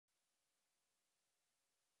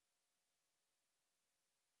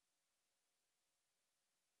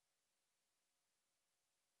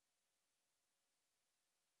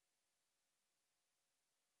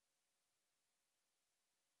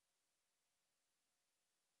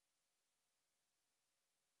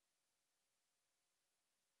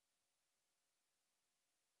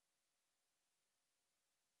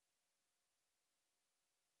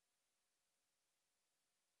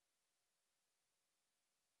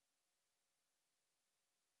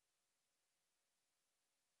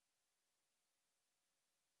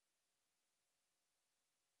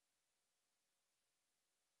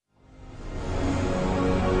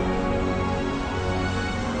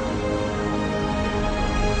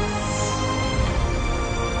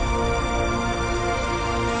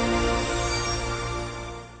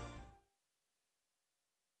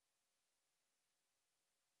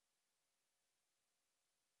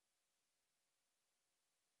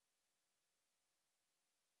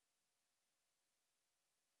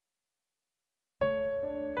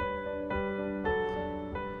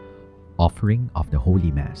Offering of the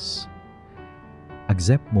Holy Mass.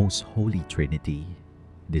 Accept, Most Holy Trinity,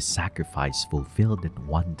 this sacrifice fulfilled at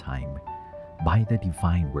one time by the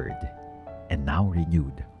Divine Word, and now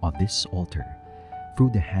renewed on this altar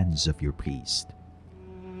through the hands of your priest.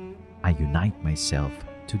 I unite myself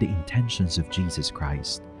to the intentions of Jesus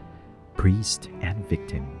Christ, priest and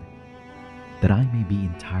victim, that I may be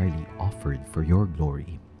entirely offered for your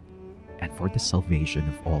glory and for the salvation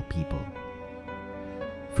of all people.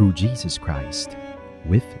 Through Jesus Christ,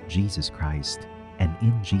 with Jesus Christ, and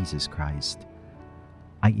in Jesus Christ,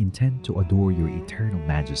 I intend to adore your eternal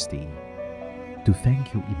majesty, to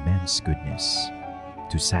thank your immense goodness,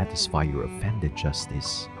 to satisfy your offended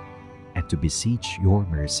justice, and to beseech your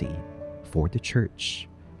mercy for the Church,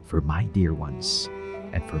 for my dear ones,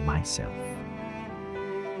 and for myself.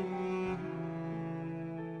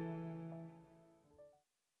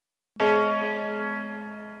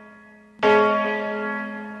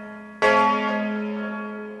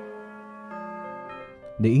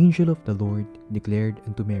 The angel of the Lord declared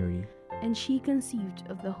unto Mary, and she conceived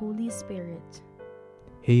of the Holy Spirit.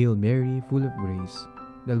 Hail Mary, full of grace,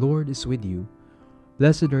 the Lord is with you.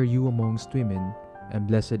 Blessed are you amongst women, and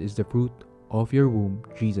blessed is the fruit of your womb,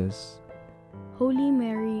 Jesus. Holy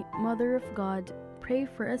Mary, Mother of God, pray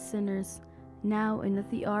for us sinners, now and at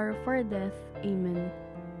the hour of our death. Amen.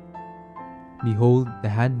 Behold the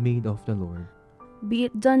handmaid of the Lord. Be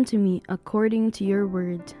it done to me according to your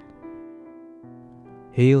word.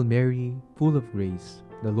 Hail Mary, full of grace,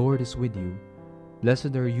 the Lord is with you.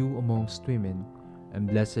 Blessed are you amongst women, and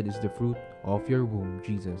blessed is the fruit of your womb,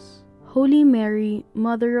 Jesus. Holy Mary,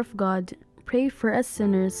 Mother of God, pray for us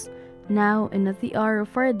sinners, now and at the hour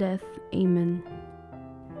of our death. Amen.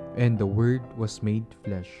 And the Word was made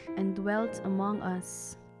flesh, and dwelt among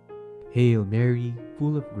us. Hail Mary,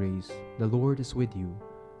 full of grace, the Lord is with you.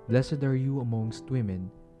 Blessed are you amongst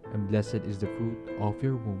women, and blessed is the fruit of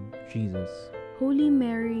your womb, Jesus. Holy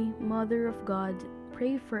Mary, Mother of God,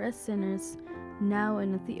 pray for us sinners, now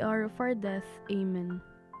and at the hour of our death. Amen.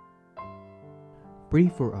 Pray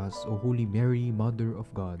for us, O Holy Mary, Mother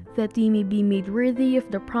of God, that we may be made worthy of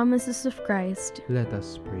the promises of Christ. Let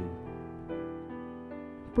us pray.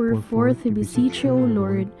 Pour forth, we beseech you, O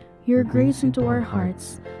Lord, your grace into our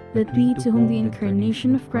hearts, that we, to whom the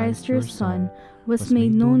incarnation of Christ your Son was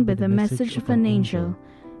made known by the message of an angel,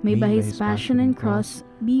 may by his passion and cross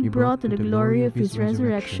be brought to the glory of his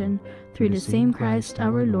resurrection, through the same Christ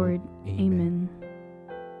our Lord. Amen.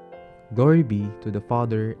 Glory be to the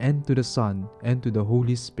Father, and to the Son, and to the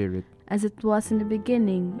Holy Spirit, as it was in the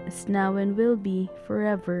beginning, is now, and will be,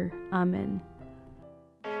 forever. Amen.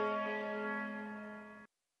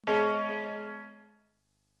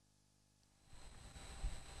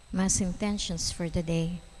 Mass intentions for the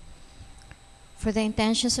day. For the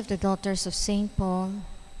intentions of the daughters of St. Paul,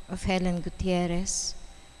 of Helen Gutierrez,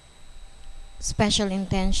 special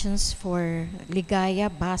intentions for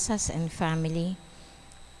Ligaya Basas and family,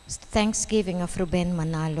 Thanksgiving of Ruben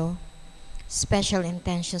Manalo, special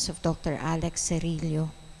intentions of Dr. Alex Cerillo,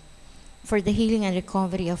 for the healing and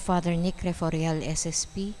recovery of Father Nick Reforial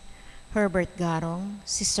SSP, Herbert Garong,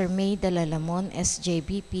 Sister May de la Lamon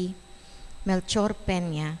SJBP, Melchor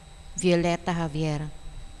Peña, Violeta Javier,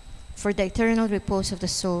 for the eternal repose of the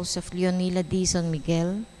souls of Leonila Dizon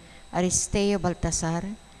Miguel, Aristeo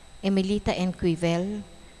Baltasar, Emilita Enquivel,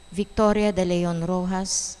 Victoria de Leon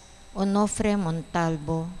Rojas, Onofre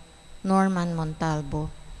Montalvo, Norman Montalvo,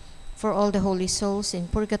 for all the holy souls in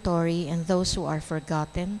purgatory and those who are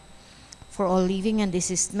forgotten, for all living and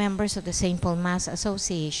deceased members of the St. Paul Mass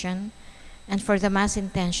Association, and for the Mass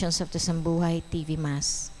intentions of the Sambuhay TV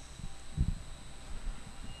Mass.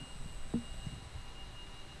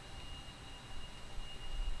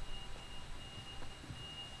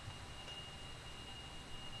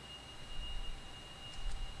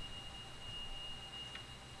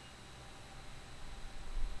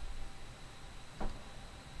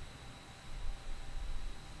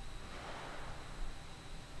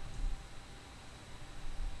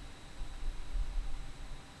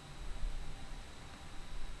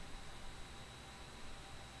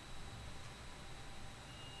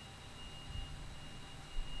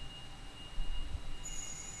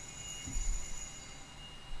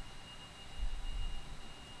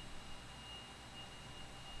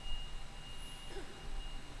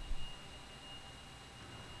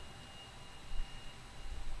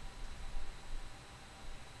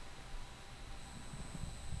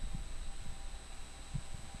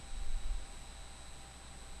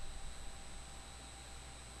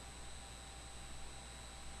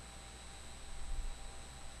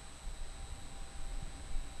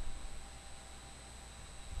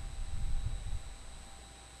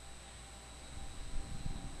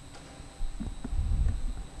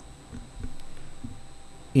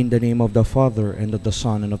 In the name of the Father, and of the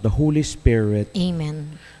Son, and of the Holy Spirit.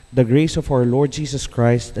 Amen. The grace of our Lord Jesus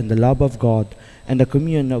Christ, and the love of God, and the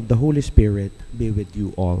communion of the Holy Spirit be with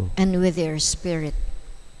you all. And with your spirit.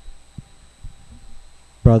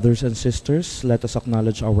 Brothers and sisters, let us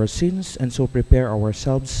acknowledge our sins and so prepare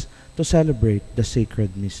ourselves to celebrate the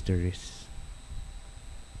sacred mysteries.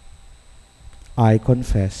 I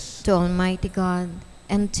confess To Almighty God,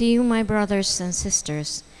 and to you, my brothers and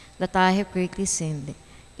sisters, that I have greatly sinned,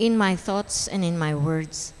 in my thoughts and in my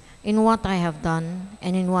words, in what I have done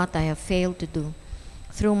and in what I have failed to do,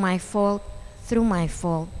 through my fault, through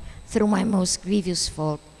my most grievous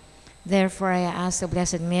fault. Therefore I ask the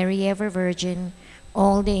Blessed Mary, ever Virgin,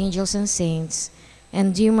 all the angels and saints,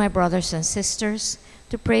 and you, my brothers and sisters,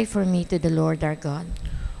 to pray for me to the Lord our God.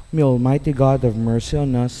 May Almighty God have mercy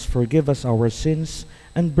on us, forgive us our sins,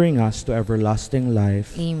 and bring us to everlasting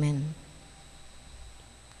life. Amen.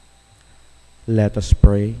 Let us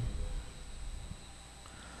pray.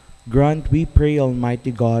 Grant, we pray,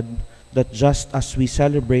 Almighty God, that just as we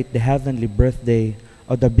celebrate the heavenly birthday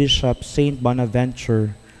of the Bishop Saint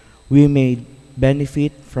Bonaventure, we may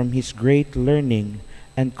benefit from his great learning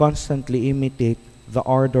and constantly imitate the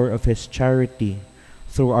ardor of his charity.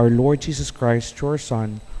 Through our Lord Jesus Christ, your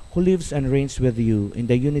Son, who lives and reigns with you in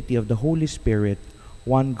the unity of the Holy Spirit,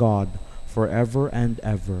 one God, forever and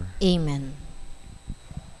ever. Amen.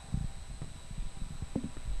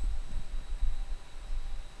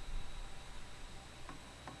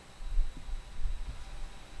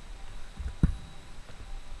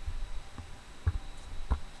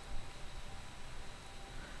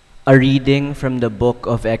 A reading from the book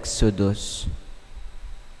of Exodus.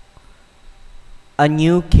 A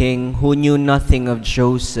new king who knew nothing of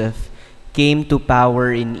Joseph came to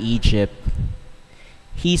power in Egypt.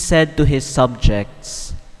 He said to his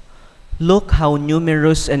subjects, "Look how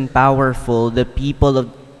numerous and powerful the people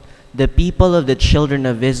of the children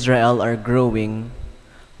of Israel are growing.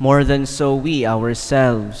 More than so we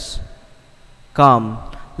ourselves. Come,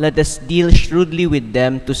 let us deal shrewdly with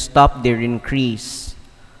them to stop their increase.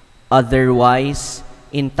 Otherwise,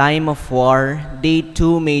 in time of war, they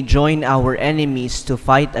too may join our enemies to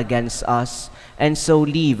fight against us, and so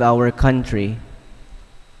leave our country."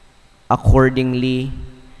 Accordingly,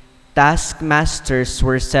 taskmasters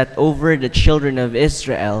were set over the children of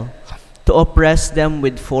Israel to oppress them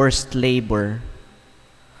with forced labor.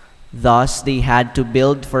 Thus they had to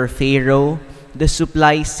build for Pharaoh the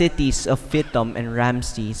supply cities of Pithom and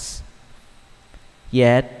Ramses.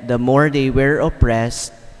 Yet the more they were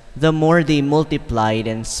oppressed, the more they multiplied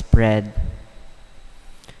and spread.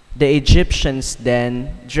 The Egyptians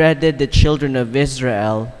then dreaded the children of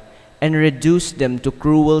Israel and reduced them to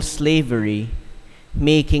cruel slavery,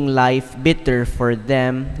 making life bitter for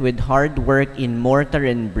them with hard work in mortar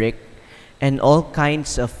and brick and all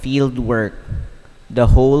kinds of field work,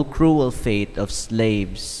 the whole cruel fate of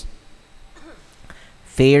slaves.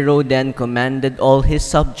 Pharaoh then commanded all his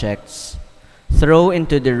subjects, "Throw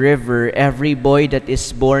into the river every boy that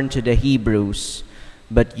is born to the Hebrews,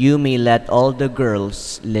 but you may let all the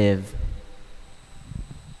girls live."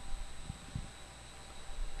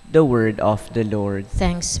 The word of the Lord.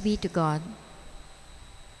 Thanks be to God.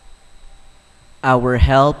 Our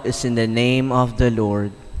help is in the name of the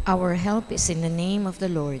Lord. Our help is in the name of the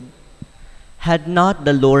Lord. Had not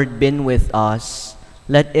the Lord been with us,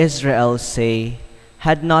 let Israel say,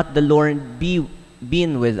 had not the Lord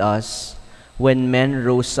been with us, when men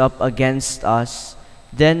rose up against us,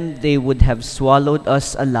 then they would have swallowed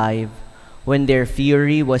us alive when their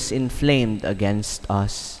fury was inflamed against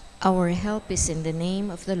us. Our help is in the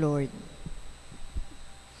name of the Lord.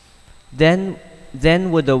 Then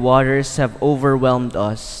would the waters have overwhelmed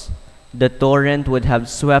us, the torrent would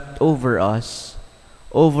have swept over us.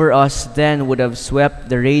 Over us then would have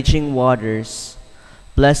swept the raging waters.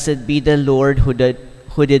 Blessed be the Lord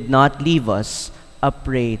who did not leave us a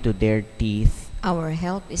prey to their teeth. Our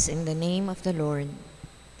help is in the name of the Lord.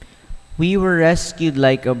 We were rescued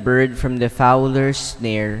like a bird from the fowler's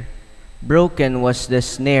snare. Broken was the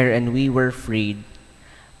snare and we were freed.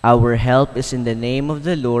 Our help is in the name of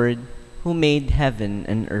the Lord, who made heaven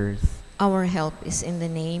and earth. Our help is in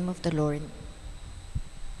the name of the Lord.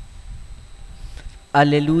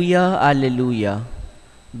 Alleluia, alleluia.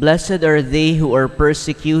 Blessed are they who are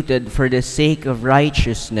persecuted for the sake of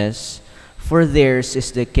righteousness, for theirs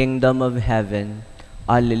is the kingdom of heaven.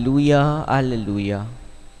 Alleluia, alleluia.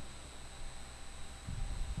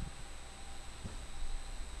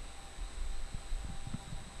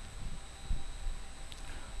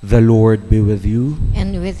 The Lord be with you.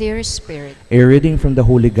 And with your spirit. A reading from the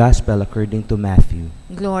Holy Gospel according to Matthew.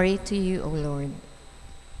 Glory to you, O Lord.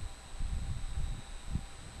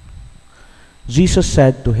 Jesus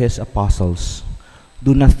said to his apostles,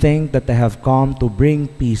 "Do not think that I have come to bring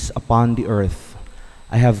peace upon the earth.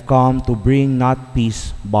 I have come to bring not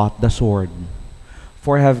peace but the sword.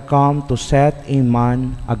 For I have come to set a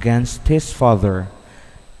man against his father,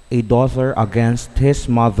 a daughter against his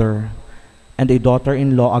mother, and a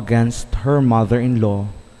daughter-in-law against her mother-in-law,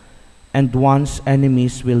 and one's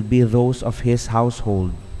enemies will be those of his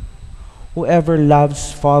household. Whoever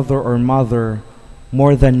loves father or mother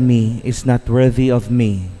more than me is not worthy of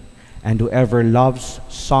me, and whoever loves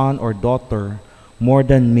son or daughter more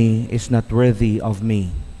than me is not worthy of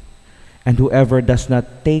me. And whoever does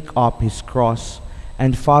not take up his cross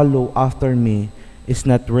and follow after me is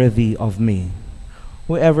not worthy of me.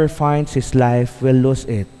 Whoever finds his life will lose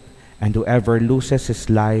it, and whoever loses his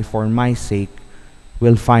life for my sake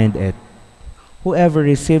will find it. Whoever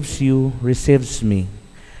receives you receives me,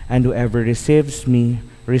 and whoever receives me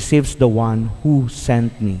receives the one who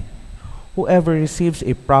sent me. Whoever receives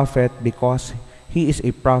a prophet because he is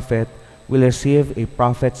a prophet will receive a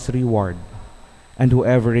prophet's reward. And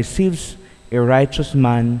whoever receives a righteous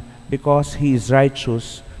man because he is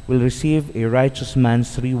righteous will receive a righteous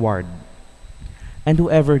man's reward. And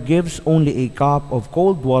whoever gives only a cup of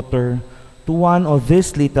cold water to one of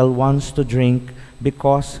these little ones to drink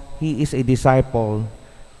because he is a disciple,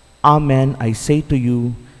 amen, I say to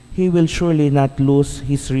you, he will surely not lose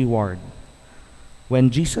his reward."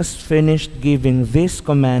 When Jesus finished giving these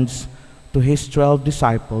commands to his 12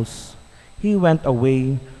 disciples, he went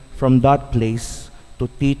away from that place to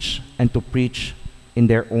teach and to preach in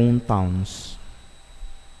their own towns.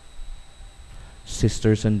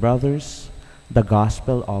 Sisters and brothers, the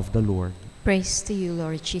Gospel of the Lord. Praise to you,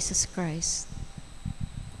 Lord Jesus Christ.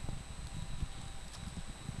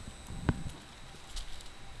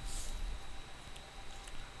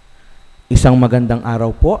 Isang magandang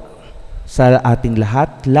araw po sa ating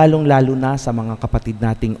lahat, lalong-lalo na sa mga kapatid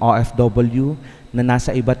nating OFW na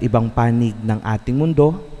nasa iba't ibang panig ng ating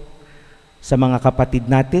mundo, sa mga kapatid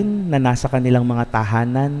natin na nasa kanilang mga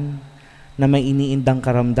tahanan, na may iniindang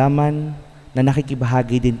karamdaman, na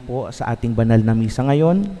nakikibahagi din po sa ating banal na misa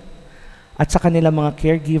ngayon, at sa kanilang mga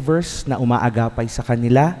caregivers na umaagapay sa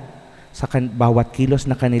kanila, sa bawat kilos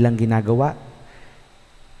na kanilang ginagawa.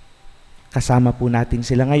 Kasama po natin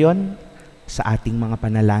sila ngayon sa ating mga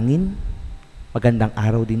panalangin. Magandang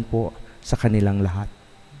araw din po sa kanilang lahat.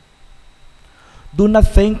 Do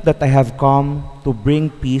not think that I have come to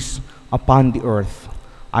bring peace upon the earth.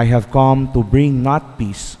 I have come to bring not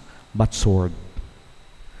peace, but sword.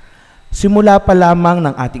 Simula pa lamang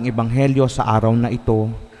ng ating ebanghelyo sa araw na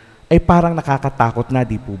ito ay parang nakakatakot na,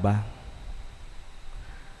 di po ba?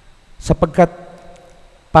 Sapagkat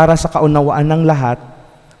para sa kaunawaan ng lahat,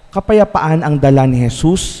 kapayapaan ang dala ni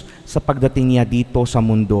Jesus sa pagdating niya dito sa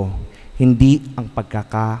mundo, hindi ang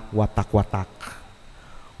pagkakawatak-watak.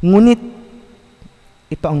 Ngunit,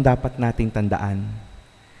 ito ang dapat nating tandaan.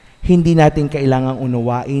 Hindi natin kailangang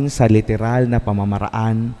unawain sa literal na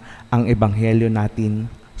pamamaraan ang ebanghelyo natin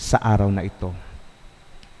sa araw na ito.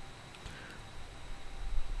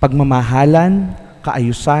 Pagmamahalan,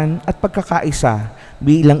 kaayusan at pagkakaisa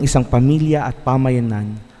bilang isang pamilya at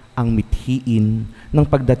pamayanan ang mithiin ng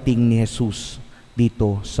pagdating ni Jesus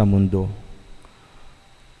dito sa mundo.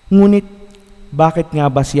 Ngunit, bakit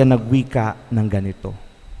nga ba siya nagwika ng ganito?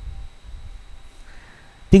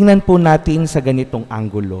 Tingnan po natin sa ganitong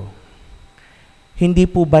anggulo. Hindi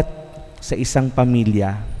po ba't sa isang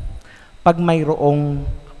pamilya, pag mayroong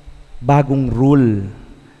bagong rule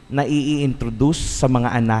na i-introduce sa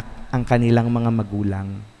mga anak ang kanilang mga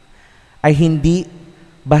magulang, ay hindi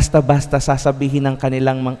basta-basta sasabihin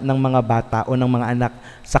ng mga bata o ng mga anak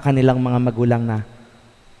sa kanilang mga magulang na,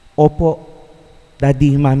 "Opo,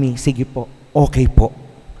 Daddy, Mami, sige po, okay po."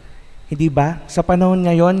 Hindi ba? Sa panahon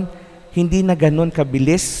ngayon, hindi na ganun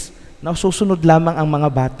kabilis na susunod lamang ang mga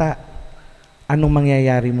bata. Anong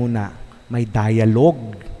mangyayari muna? May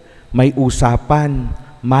dialogue, may usapan,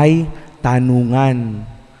 may tanungan.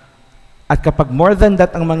 At kapag more than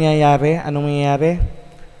that ang mangyayari, anong mangyayari?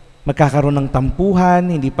 Magkakaroon ng tampuhan,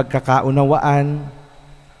 hindi pagkakaunawaan,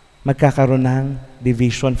 magkakaroon ng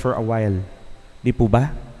division for a while. Di po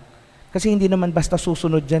ba? Kasi hindi naman basta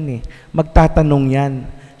susunod yan eh. Magtatanong yan.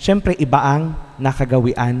 Siyempre, iba ang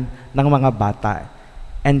nakagawian ng mga bata.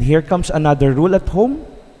 And here comes another rule at home,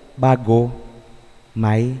 bago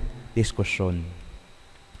may diskusyon.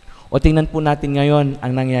 O tingnan po natin ngayon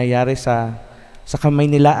ang nangyayari sa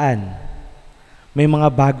Kamaynilaan. May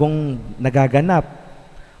mga bagong nagaganap.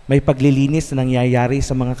 May paglilinis na nangyayari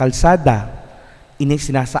sa mga kalsada.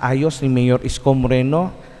 Sinasaayos ni Mayor Isko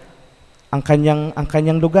Moreno ang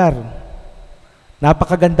kanyang lugar.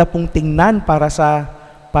 Napakaganda pong tingnan para sa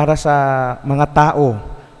para sa mga tao,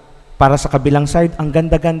 para sa kabilang side, ang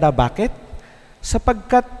ganda-ganda. Bakit?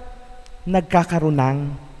 Sapagkat nagkakaroon ng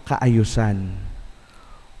kaayusan.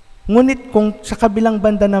 Ngunit kung sa kabilang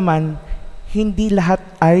banda naman, hindi lahat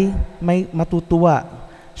ay may matutuwa.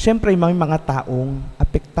 Siyempre, may mga taong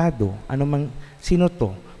apektado. Sino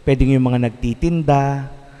to? Pwedeng yung mga nagtitinda,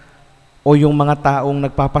 o yung mga taong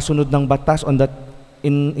nagpapasunod ng batas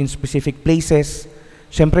in specific places.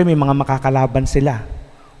 Siyempre, may mga makakalaban sila.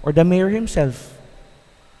 Or the mayor himself.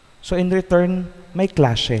 So in return, may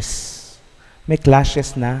clashes. May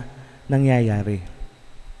clashes na nangyayari.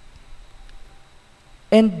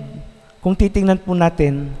 And kung titingnan po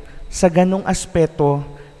natin, sa ganong aspeto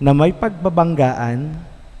na may pagbabanggaan,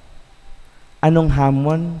 anong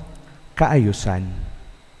hamon? Kaayusan.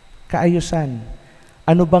 Kaayusan.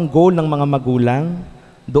 Ano bang goal ng mga magulang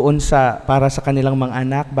doon para sa kanilang mga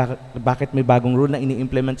anak? Bakit may bagong rule na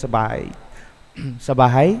ini-implement sa bahay? Sa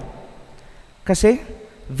bahay? Kasi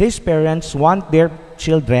these parents want their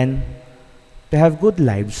children to have good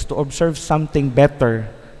lives, to observe something better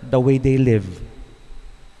the way they live.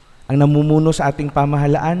 Ang namumuno sa ating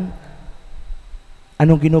pamahalaan,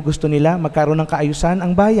 anong ginugusto nila? Magkaroon ng kaayusan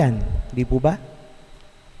ang bayan. Di po ba?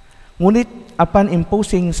 Ngunit upon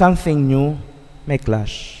imposing something new, may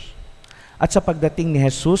clash. At sa pagdating ni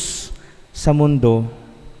Jesus sa mundo,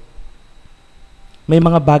 may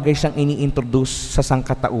mga bagay siyang ini-introduce sa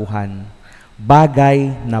sangkatauhan.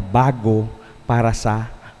 Bagay na bago para sa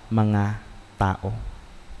mga tao.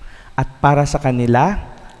 At para sa kanila,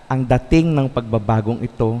 ang dating ng pagbabagong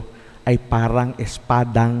ito ay parang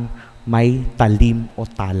espadang may talim o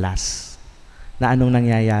talas. Na anong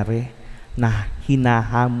nangyayari? Na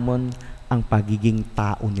hinahamon ang pagiging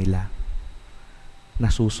tao nila.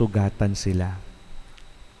 Nasusugatan sila.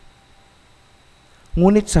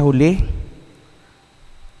 Ngunit sa huli,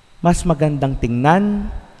 mas magandang tingnan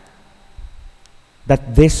that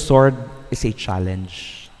this sword is a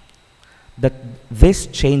challenge. That these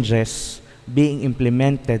changes being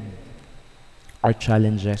implemented are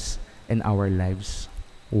challenges in our lives.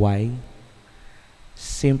 Why?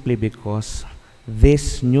 Simply because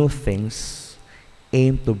these new things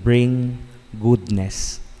aim to bring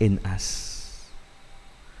goodness in us.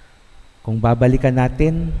 Kung babalikan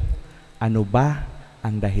natin, ano ba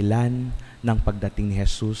ang dahilan ng pagdating ni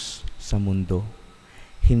Jesus sa mundo?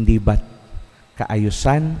 Hindi ba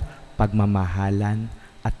kaayusan, pagmamahalan,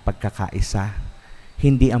 at pagkakaisa?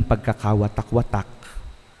 Hindi ang pagkakawatak-watak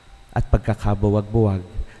at pagkakabuwag-buwag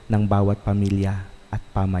ng bawat pamilya at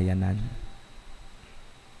pamayanan.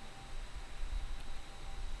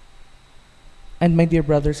 And my dear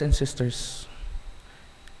brothers and sisters,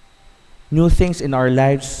 new things in our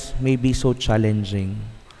lives may be so challenging,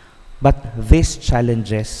 but these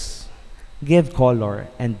challenges give color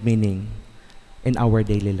and meaning in our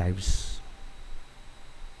daily lives.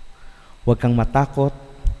 Huwag kang matakot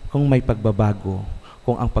kung may pagbabago,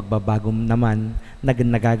 kung ang pagbabago naman na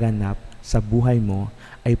nagaganap sa buhay mo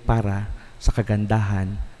ay para sa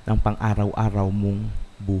kagandahan ng pang-araw-araw mong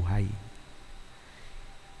buhay.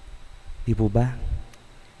 Di po ba?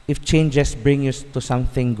 If changes bring you to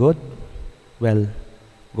something good, well,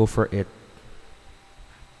 go for it.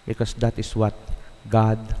 Because that is what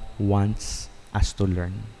God wants us to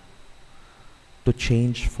learn. To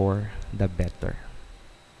change for the better.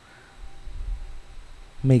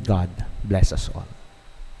 May God bless us all.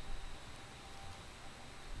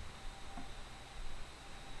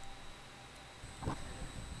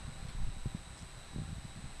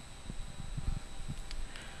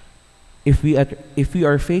 If we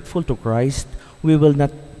are faithful to Christ, we will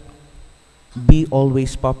not be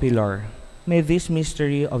always popular. May this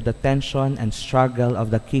mystery of the tension and struggle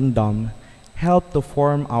of the kingdom help to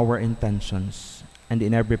form our intentions. And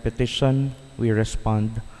in every petition, we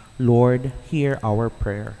respond, Lord, hear our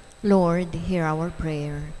prayer. Lord, hear our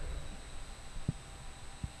prayer.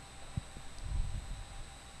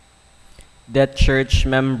 That church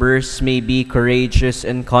members may be courageous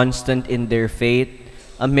and constant in their faith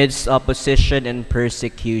amidst opposition and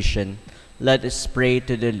persecution. Let us pray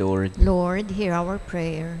to the Lord. Lord, hear our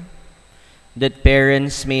prayer. That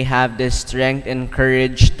parents may have the strength and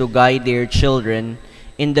courage to guide their children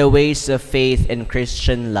in the ways of faith and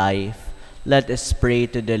Christian life. Let us pray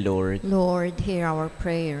to the Lord. Lord, hear our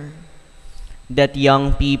prayer. That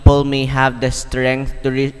young people may have the strength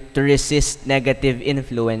to resist negative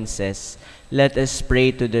influences. Let us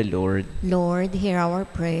pray to the Lord. Lord, hear our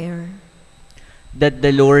prayer. That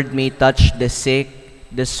the Lord may touch the sick,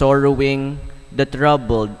 the sorrowing, the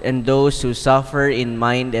troubled, and those who suffer in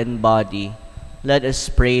mind and body. Let us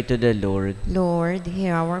pray to the Lord. Lord,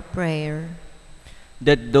 hear our prayer.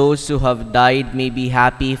 that those who have died may be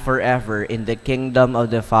happy forever in the kingdom of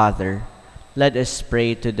the Father. Let us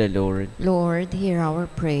pray to the Lord. Lord, hear our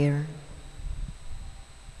prayer.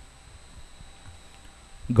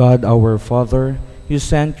 God our Father, you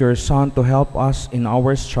sent your Son to help us in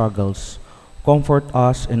our struggles, comfort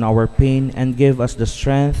us in our pain, and give us the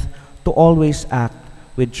strength to always act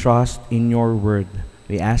with trust in your word.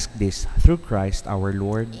 We ask this through Christ our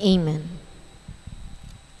Lord. Amen.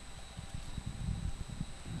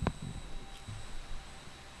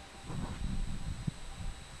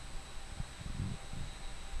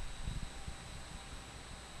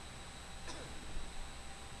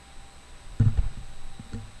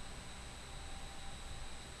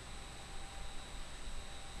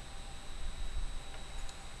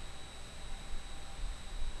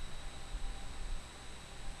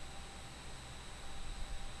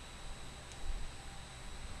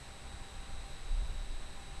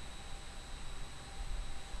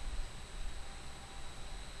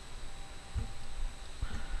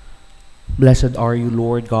 Blessed are you,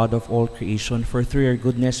 Lord, God of all creation, for through your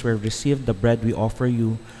goodness we have received the bread we offer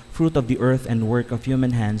you, fruit of the earth and work of human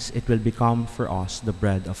hands. It will become for us the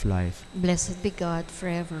bread of life. Blessed be God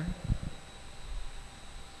forever.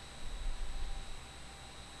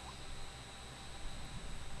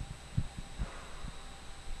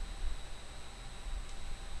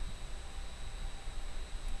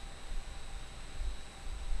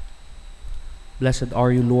 Blessed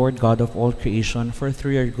are you, Lord, God of all creation, for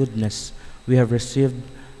through your goodness we have received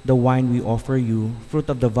the wine we offer you, fruit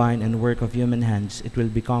of the vine and work of human hands. It will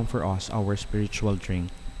become for us our spiritual drink.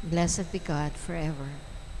 Blessed be God forever.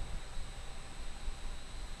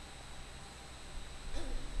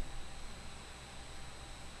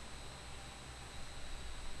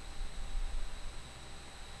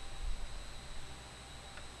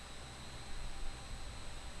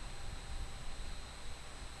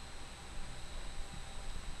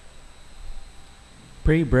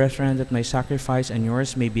 Pray, brethren, that my sacrifice and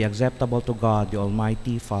yours may be acceptable to God, the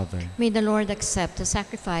Almighty Father. May the Lord accept the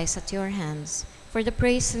sacrifice at your hands, for the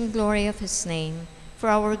praise and glory of his name, for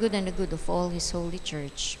our good and the good of all his holy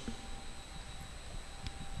church.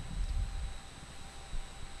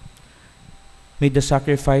 May the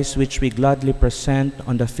sacrifice which we gladly present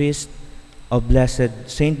on the feast of blessed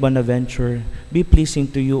Saint Bonaventure be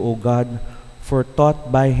pleasing to you, O God, for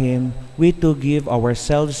taught by him we to give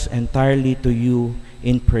ourselves entirely to you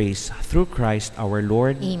in praise, through Christ our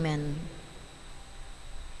Lord. Amen.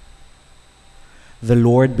 The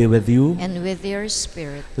Lord be with you. And with your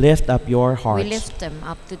spirit. Lift up your hearts. We lift them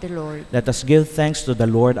up to the Lord. Let us give thanks to the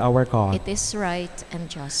Lord our God. It is right and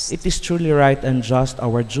just. It is truly right and just,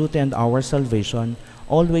 our duty and our salvation,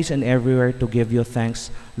 always and everywhere to give you thanks,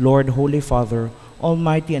 Lord, Holy Father,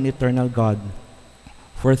 Almighty and eternal God.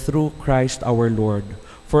 For through Christ our Lord,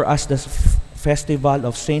 for us the festival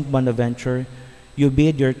of Saint Bonaventure, you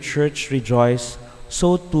bid your church rejoice,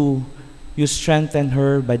 so too you strengthen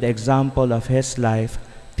her by the example of his life,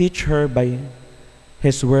 teach her by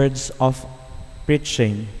his words of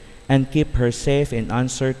preaching, and keep her safe in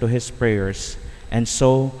answer to his prayers. And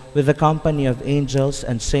so, with the company of angels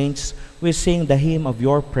and saints, we sing the hymn of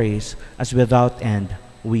your praise, as without end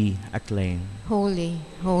we acclaim. Holy,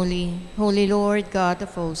 holy, holy Lord God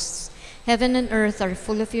of hosts, heaven and earth are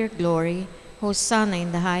full of your glory. Hosanna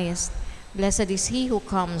in the highest. Blessed is he who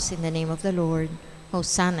comes in the name of the Lord.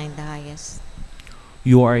 Hosanna in the highest.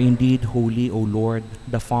 You are indeed holy, O Lord,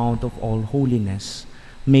 the fount of all holiness.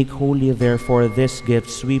 Make holy, therefore, these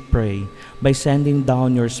gifts, we pray, by sending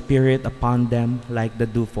down your Spirit upon them like the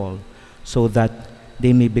dewfall, so that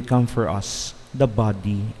they may become for us the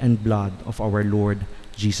body and blood of our Lord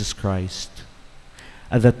Jesus Christ.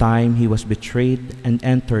 At the time he was betrayed and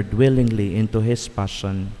entered willingly into his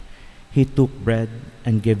passion, he took bread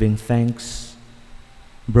and giving thanks,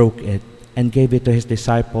 broke it, and gave it to his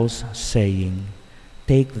disciples, saying,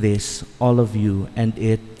 "Take this, all of you, and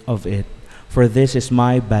eat of it, for this is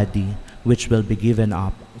my body, which will be given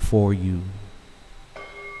up for you."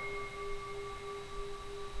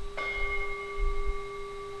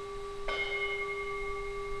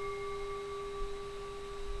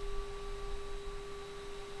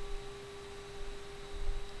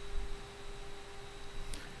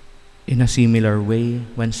 In a similar way,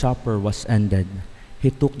 when supper was ended,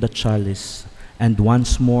 he took the chalice, and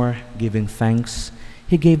once more, giving thanks,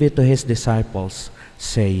 he gave it to his disciples,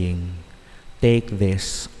 saying, "Take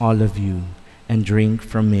this, all of you, and drink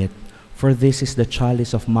from it, for this is the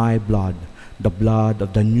chalice of my blood, the blood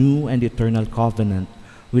of the new and eternal covenant,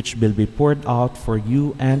 which will be poured out for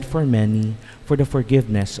you and for many for the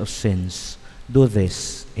forgiveness of sins. Do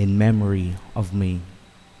this in memory of me."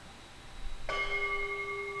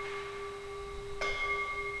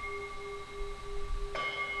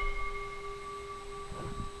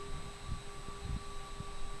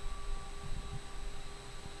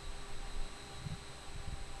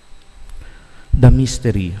 The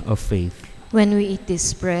mystery of faith. When we eat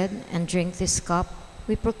this bread and drink this cup,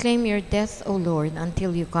 we proclaim your death, O Lord,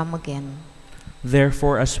 until you come again.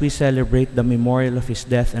 Therefore, as we celebrate the memorial of his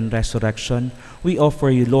death and resurrection, we offer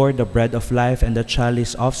you, Lord, the bread of life and the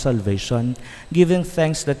chalice of salvation, giving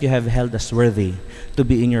thanks that you have held us worthy to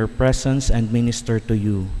be in your presence and minister to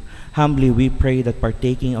you. Humbly we pray that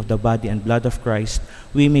partaking of the body and blood of Christ,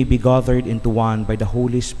 we may be gathered into one by the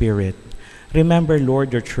Holy Spirit. Remember,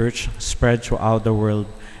 Lord, your church spread throughout the world,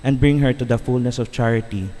 and bring her to the fullness of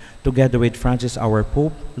charity, together with Francis our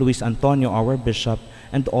Pope, Luis Antonio our Bishop,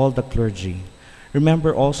 and all the clergy.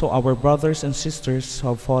 Remember also our brothers and sisters who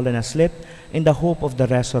have fallen asleep in the hope of the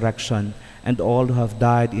resurrection, and all who have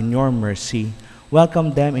died in your mercy.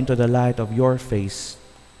 Welcome them into the light of your face.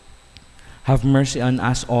 Have mercy on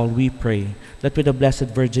us all, we pray, that with the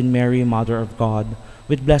Blessed Virgin Mary, Mother of God,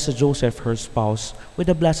 with Blessed Joseph, her spouse, with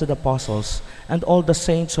the blessed apostles, and all the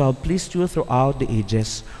saints who have pleased you throughout the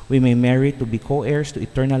ages, we may merit to be co-heirs to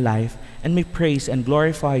eternal life, and may praise and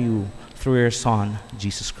glorify you through your Son,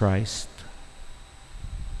 Jesus Christ.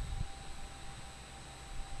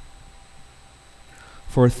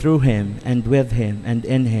 For through him, and with him, and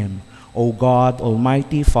in him, O God,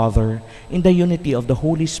 Almighty Father, in the unity of the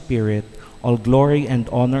Holy Spirit, all glory and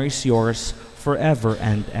honor is yours forever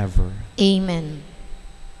and ever. Amen.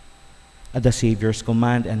 At the Savior's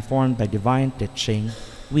command and formed by divine teaching,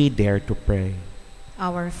 we dare to pray.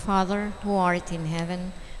 Our Father, who art in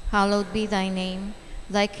heaven, hallowed be thy name.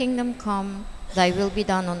 Thy kingdom come, thy will be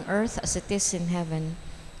done on earth as it is in heaven.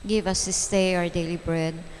 Give us this day our daily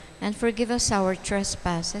bread, and forgive us our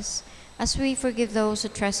trespasses, as we forgive those who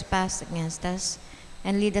trespass against us.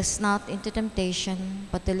 And lead us not into temptation,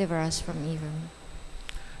 but deliver us from evil.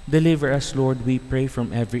 Deliver us, Lord, we pray,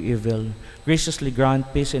 from every evil. Graciously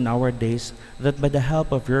grant peace in our days, that by the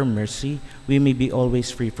help of your mercy we may be always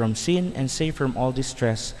free from sin and safe from all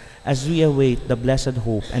distress, as we await the blessed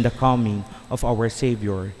hope and the coming of our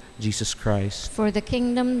Savior, Jesus Christ. For the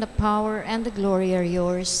kingdom, the power, and the glory are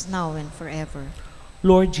yours, now and forever.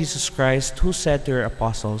 Lord Jesus Christ, who said to your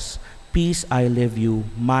apostles, "Peace I leave you,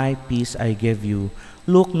 my peace I give you,"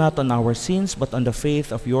 look not on our sins, but on the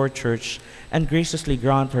faith of your church, and graciously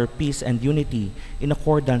grant her peace and unity in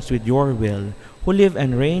accordance with your will, who live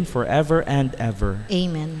and reign forever and ever.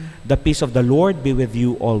 Amen. The peace of the Lord be with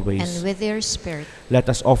you always. And with your spirit. Let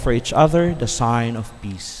us offer each other the sign of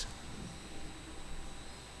peace.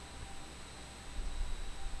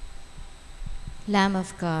 Lamb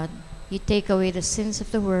of God, you take away the sins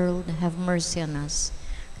of the world, have mercy on us.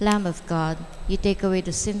 Lamb of God, you take away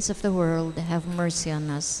the sins of the world, have mercy on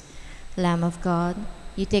us. Lamb of God,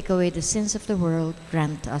 you take away the sins of the world,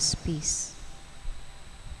 grant us peace.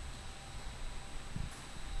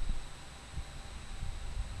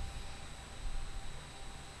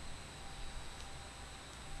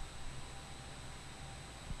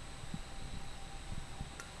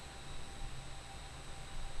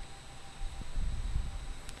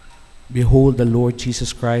 Behold the Lord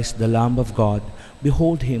Jesus Christ, the Lamb of God.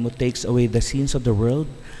 Behold him who takes away the sins of the world.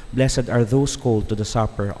 Blessed are those called to the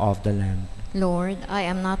supper of the Lamb. Lord, I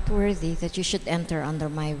am not worthy that you should enter under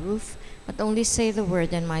my roof, but only say the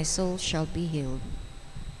word and my soul shall be healed.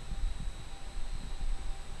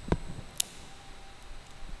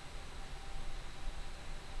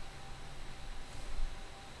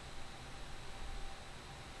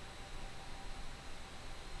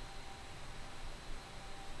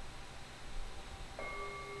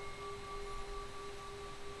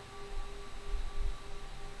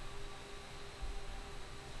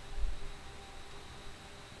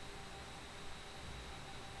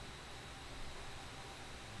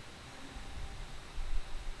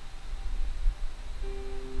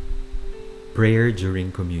 Prayer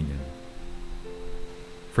during Communion.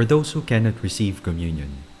 For those who cannot receive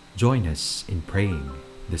communion, join us in praying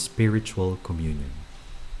the spiritual communion.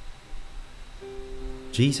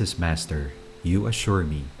 Jesus, Master, you assure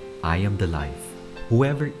me, I am the life.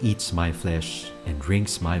 Whoever eats my flesh and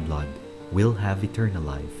drinks my blood will have eternal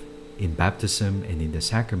life. In baptism and in the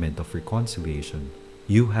sacrament of reconciliation,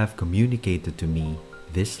 you have communicated to me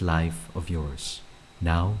this life of yours.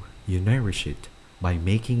 Now you nourish it by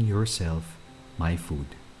making yourself my food.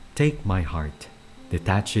 Take my heart,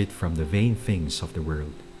 detach it from the vain things of the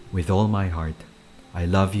world. With all my heart, I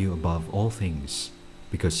love you above all things,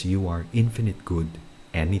 because you are infinite good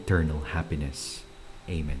and eternal happiness.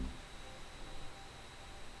 Amen.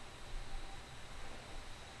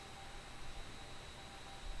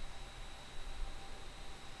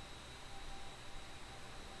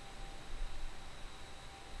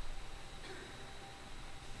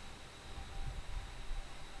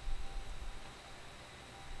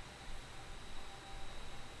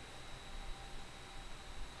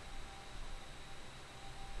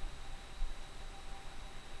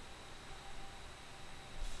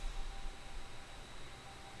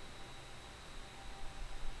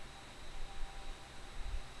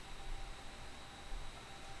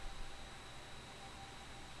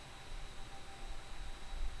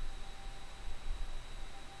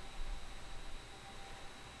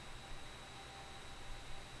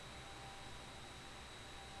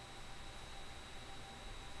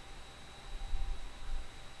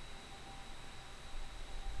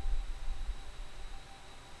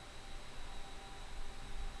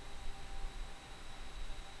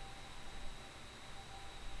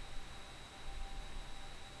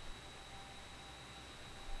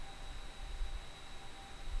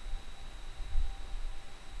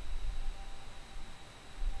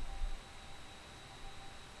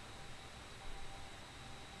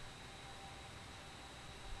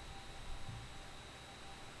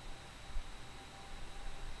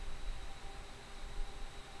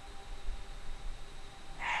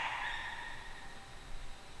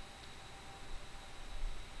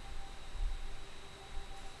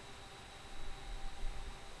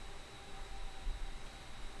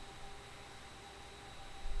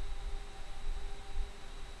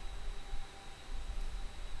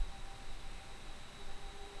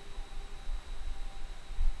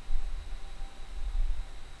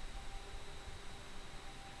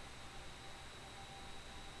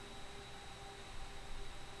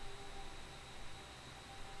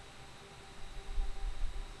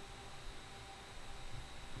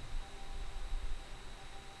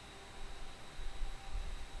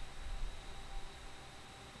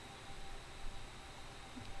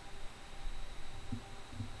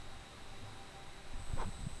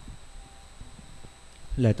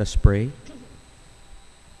 Let us pray.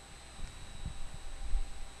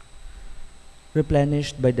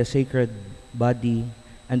 Replenished by the sacred body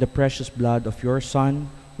and the precious blood of your Son,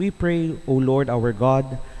 we pray, O Lord our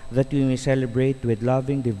God, that we may celebrate with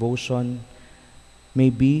loving devotion, may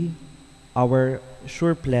be our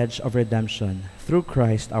sure pledge of redemption. Through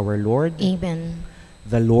Christ our Lord. Amen.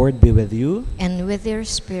 The Lord be with you, And with your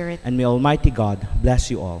spirit. and may Almighty God bless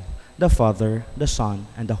you all, the Father, the Son,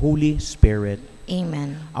 and the Holy Spirit.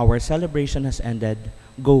 Amen. Our celebration has ended.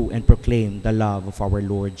 Go and proclaim the love of our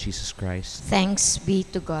Lord Jesus Christ. Thanks be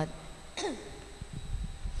to God.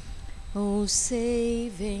 O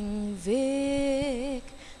saving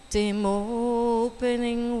victim,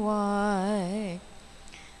 opening wide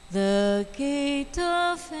the gate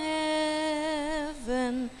of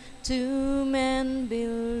heaven to men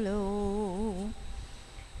below.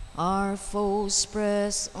 Our foes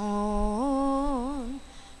press on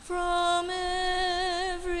from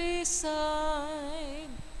every side.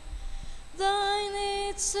 Thine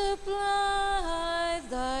aid supply,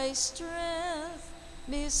 thy strength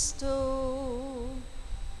bestow.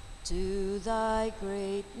 To thy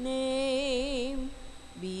great name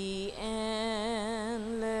be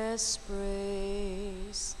endless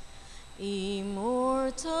praise.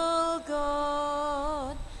 Immortal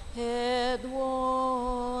God, head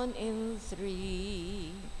one in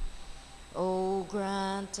three, O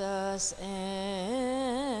grant us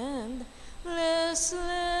endless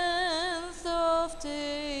length of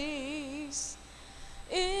days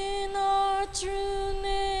in our true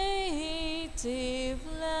native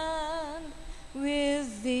land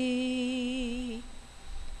with thee.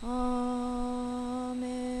 Amen.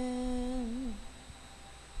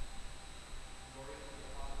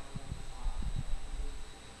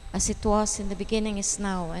 As it was in the beginning, is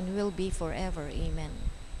now, and will be forever. Amen.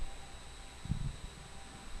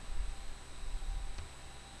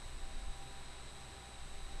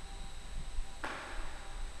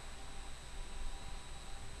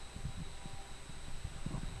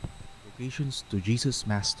 Vocations to Jesus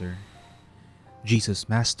Master. Jesus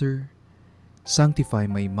Master, sanctify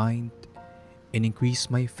my mind and increase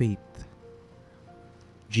my faith.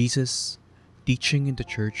 Jesus, teaching in the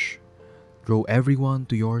church, draw everyone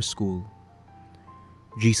to your school.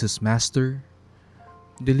 Jesus Master,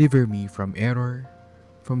 deliver me from error,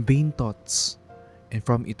 from vain thoughts, and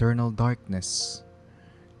from eternal darkness.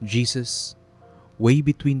 Jesus, way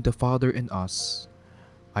between the Father and us,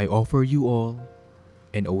 I offer you all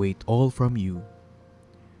and await all from you.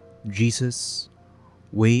 Jesus,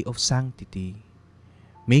 way of sanctity,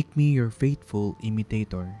 make me your faithful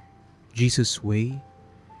imitator. Jesus' way,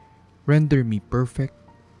 render me perfect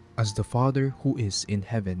as the Father who is in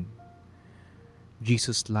heaven.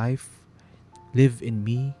 Jesus' life, live in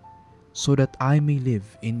me so that I may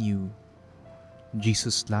live in you.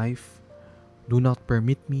 Jesus' life, do not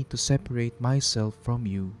permit me to separate myself from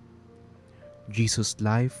you. Jesus'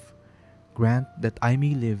 life, grant that I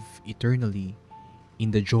may live eternally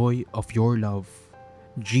in the joy of your love.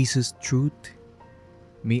 Jesus' truth,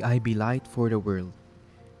 may I be light for the world.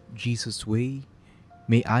 Jesus' way,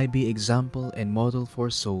 may I be example and model for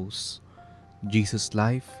souls. Jesus'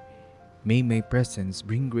 life, may my presence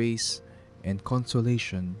bring grace and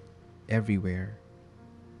consolation everywhere.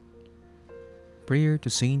 Prayer to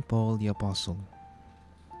Saint Paul the Apostle.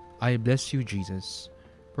 I bless you, Jesus,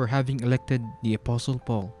 for having elected the Apostle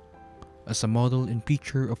Paul as a model and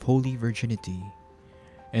preacher of holy virginity.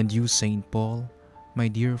 And you, Saint Paul, my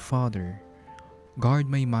dear Father, guard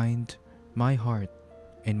my mind, my heart,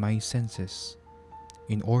 and my senses,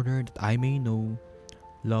 in order that I may know,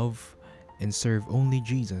 love, and serve only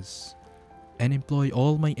Jesus, and employ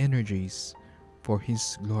all my energies for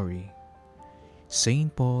His glory.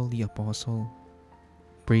 Saint Paul the Apostle,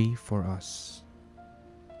 pray for us.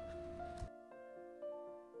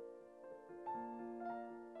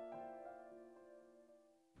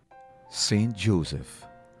 Saint Joseph,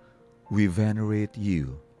 we venerate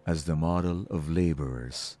you as the model of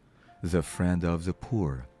laborers, the friend of the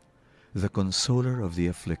poor, the consoler of the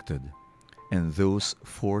afflicted, and those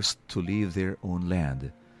forced to leave their own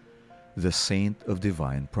land, the saint of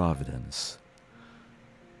divine providence.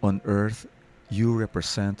 On earth, you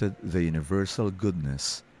represented the universal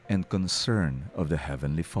goodness and concern of the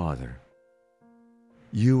Heavenly Father.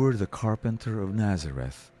 You were the carpenter of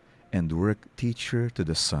Nazareth and work teacher to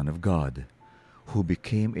the Son of God, who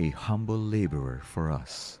became a humble laborer for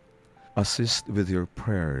us. Assist with your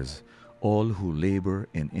prayers all who labor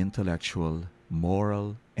in intellectual,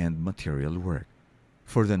 moral, and material work.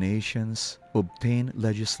 For the nations, obtain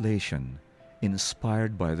legislation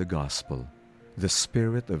inspired by the gospel, the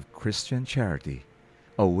spirit of Christian charity,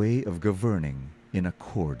 a way of governing in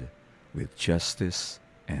accord with justice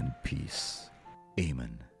and peace.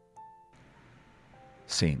 Amen.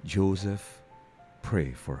 Saint Joseph,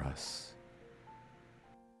 pray for us.